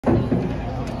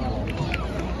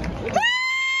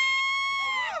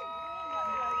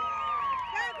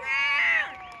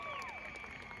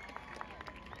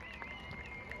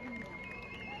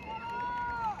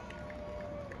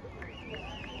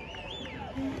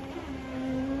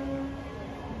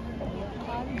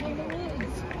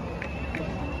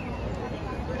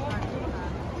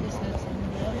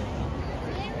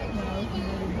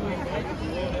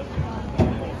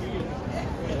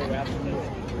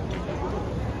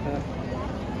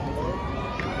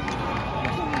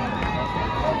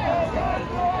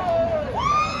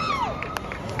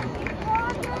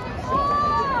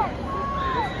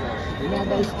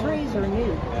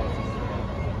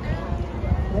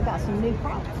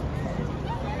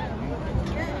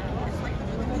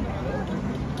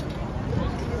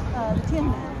The Tin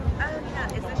Man.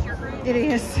 Is this your group? It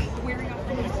is.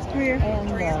 Greer. And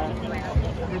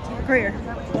Greer.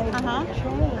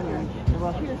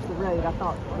 Well, here's the road. I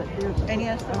thought, but there's. And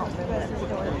yes, the rest rest of the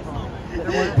store.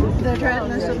 The dress,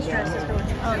 the silk dress store.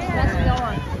 Oh, that's the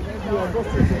one. Yeah, this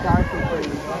is the darker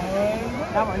green.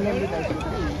 I don't remember those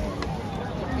trees.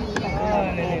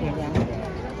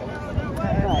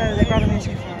 Oh, they brought them in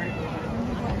too far.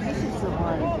 This is the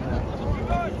one.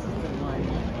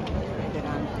 That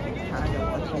I'm kind of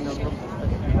watching the look.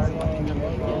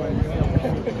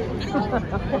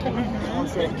 I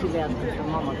said too bad that the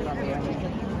mama got there.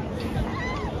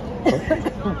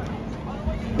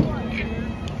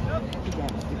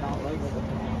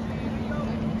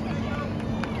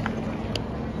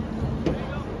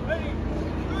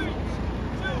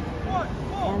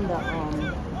 And the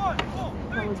color guard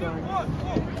things are half.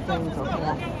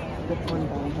 This one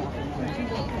bone half and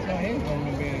half. I hate when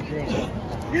I'm being dressed.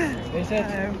 Is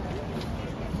that?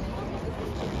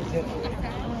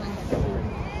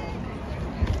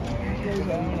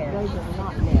 Those are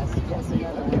not nests. That's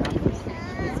another one.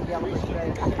 It's a yellow road.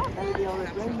 I thought they were yellow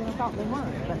road, and I thought they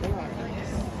weren't, but they are.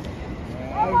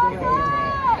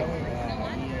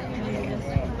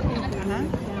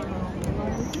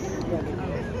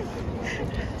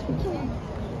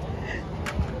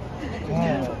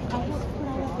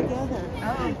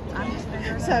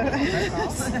 So,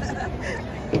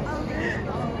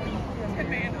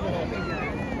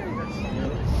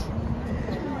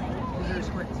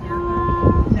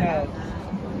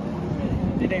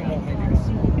 They didn't want me to go.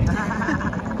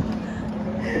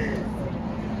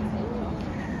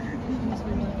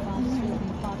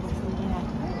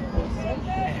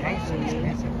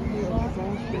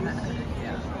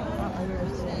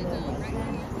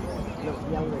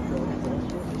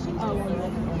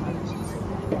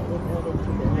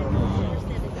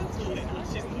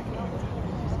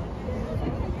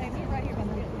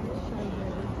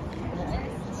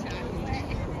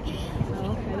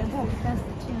 that's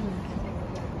the Tin.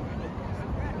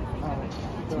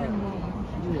 Tin Man.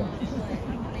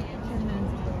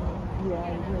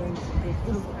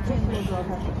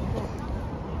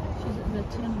 She's the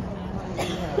Tin Man.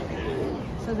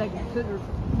 So they put her,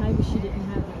 maybe she didn't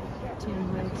have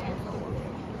 10 legs before.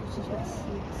 She's got 6.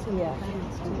 Yeah.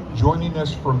 Joining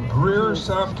us from Greer,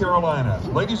 South Carolina.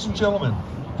 Ladies and gentlemen,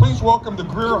 please welcome the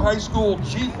Greer High School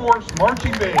G-Force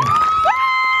Marching Band.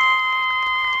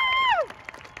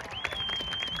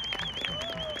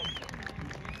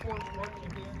 G-Force Marching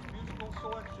Band's musical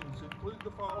selections include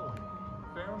the following: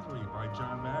 Foundry by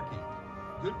John Mackey,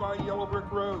 Goodbye Yellow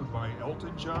Brick Road by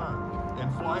Elton John,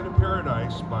 and Fly to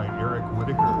Paradise by Eric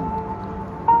Whitaker.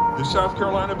 The South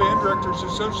Carolina Band Directors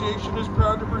Association is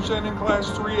proud to present in Class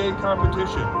 3A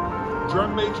competition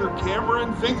Drum Major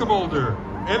Cameron Finkebolder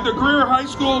and the Greer High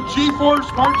School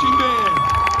G-Force Marching Band.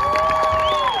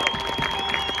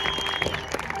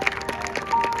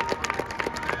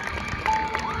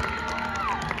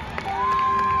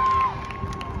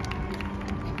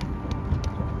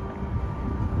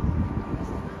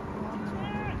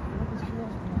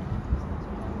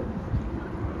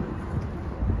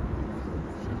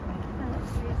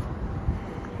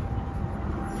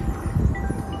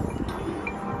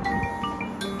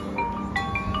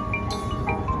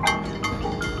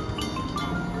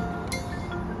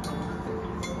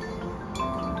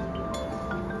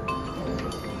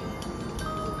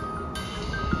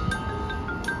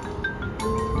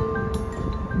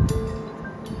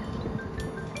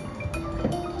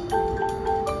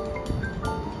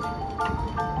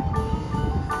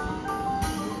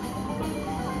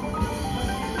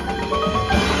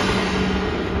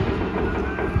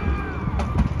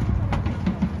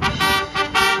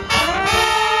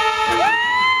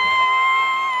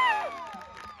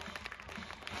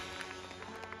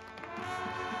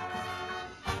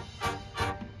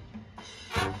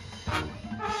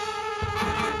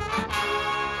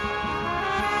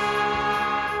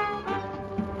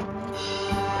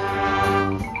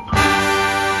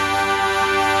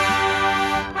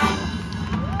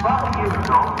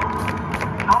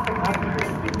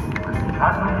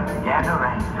 Suddenly it began to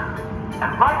rain.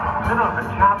 And right in the middle of the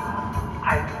job, I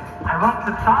wrote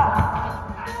the song.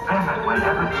 Famous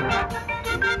whatever it is.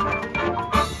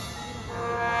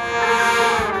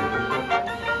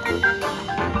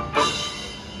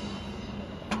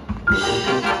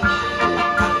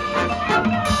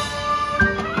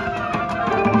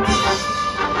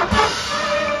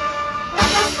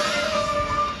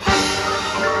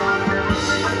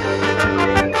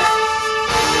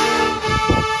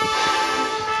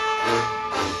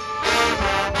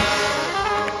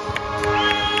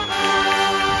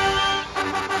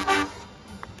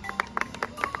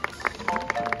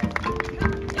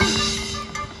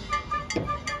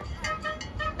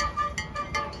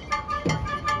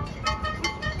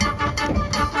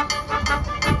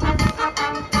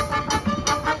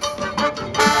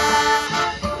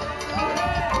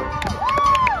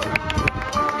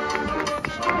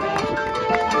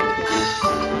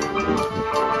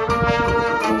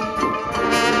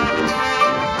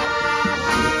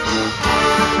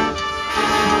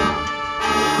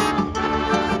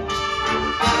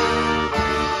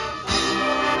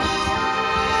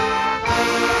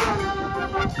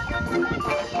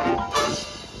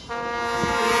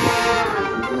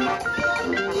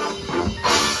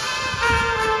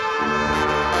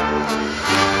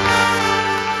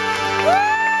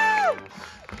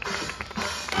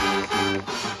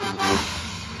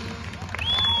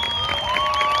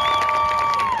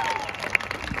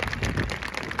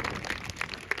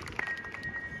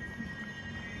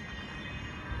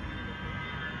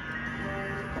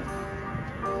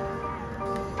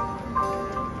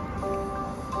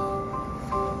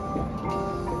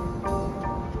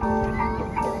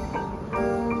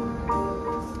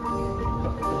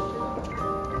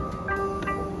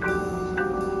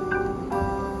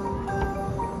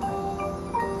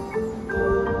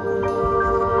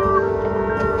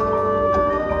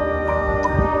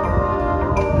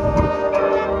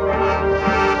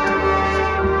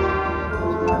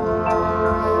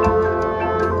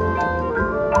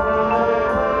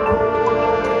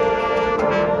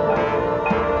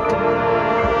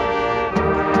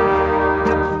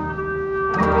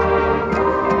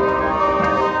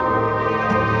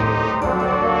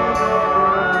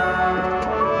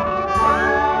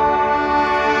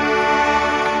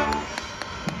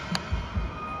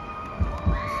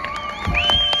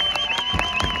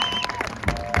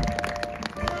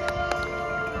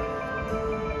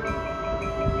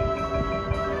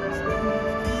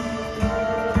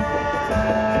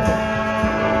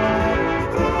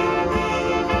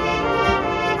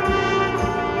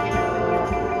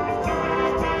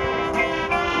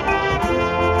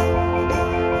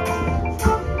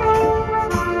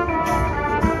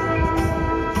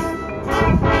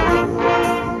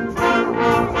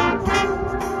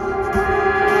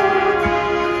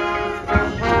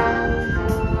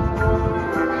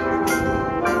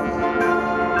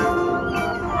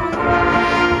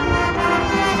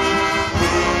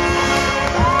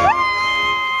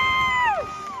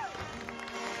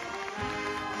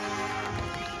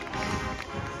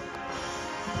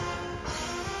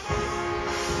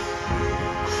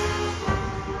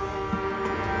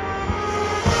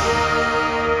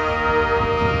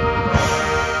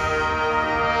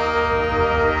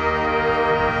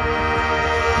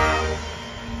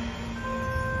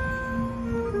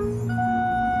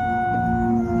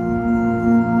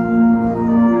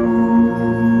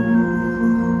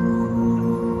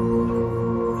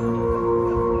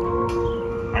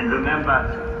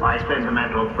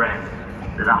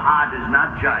 that a heart is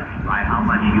not judged by how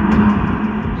much you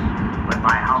love, but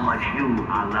by how much you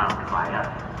are loved by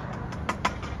others.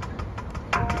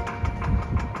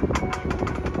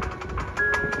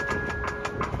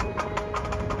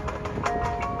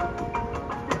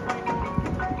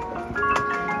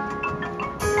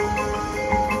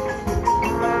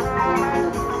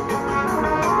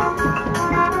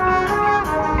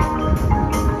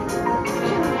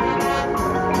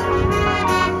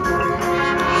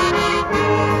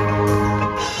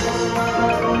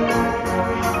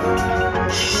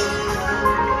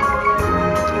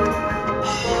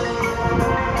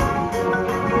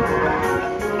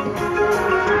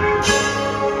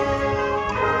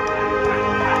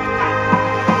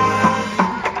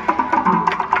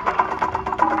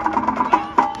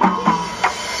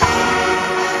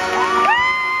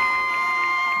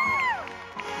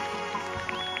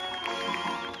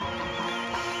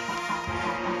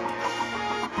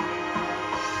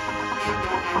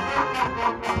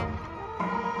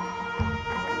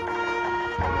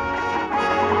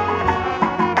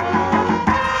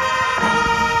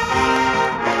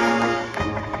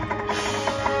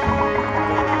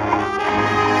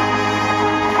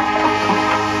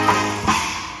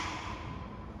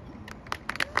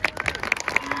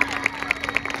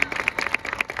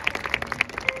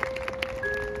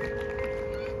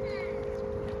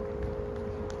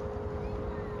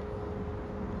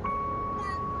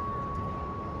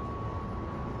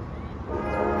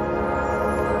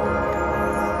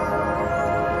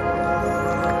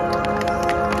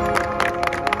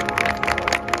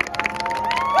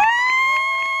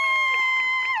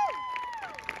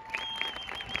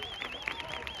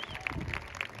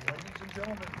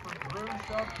 Gentlemen from Greer,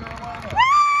 South Carolina.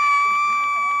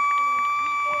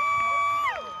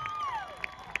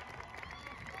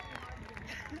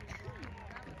 The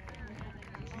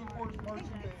G-Force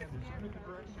Marching Band is under the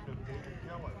direction of David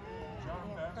Kellett, John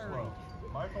Maslow,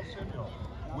 Michael Simmel,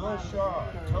 Will Shaw,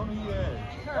 Tony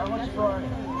Edge, Alex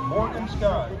Bryan, Morgan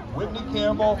Scott, Whitney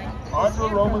Campbell, Audra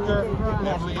Romiger,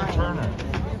 and Leah Turner.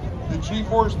 The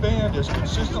G-Force Band has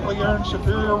consistently earned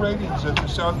superior ratings at the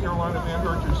South Carolina Band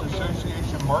Directors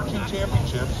Association Marching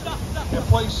Championships and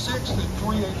placed 6th in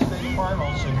 3A state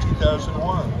finals in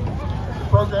 2001. The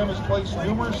program has placed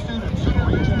numerous students in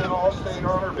region and all-state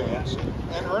honor bands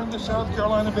and earned the South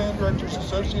Carolina Band Directors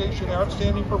Association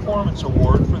Outstanding Performance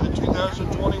Award for the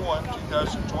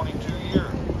 2021-2022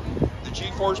 year. The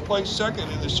G-Force placed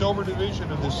 2nd in the silver division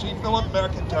of the C. Philip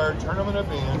McIntyre Tournament of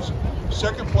Bands,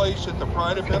 2nd place at the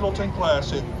Pride of Pendleton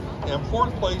Classic, and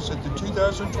 4th place at the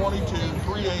 2022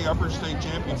 3A Upper State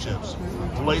Championships.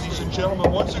 Ladies and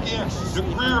gentlemen, once again, the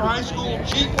Greer High School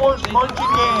G-Force Marching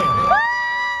Band.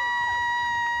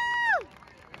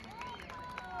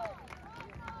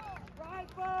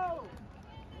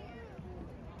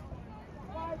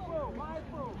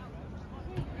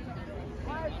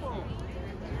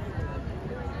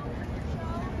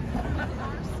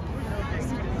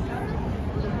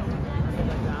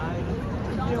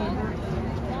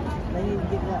 They need to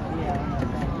get it up, yeah.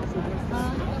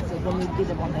 So they need to get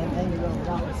them on that thing,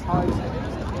 it's hard.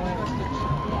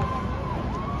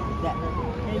 That,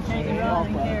 They take it off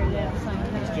and carry that same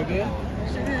thing. Still good?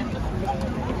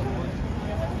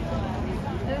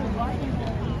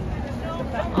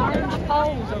 Orange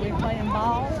poles, are we playing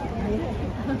ball?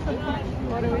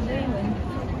 What are we doing?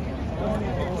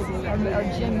 Or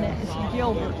gymnastics,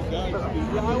 Gilbert.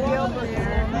 Gilbert,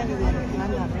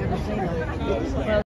 I've never seen them.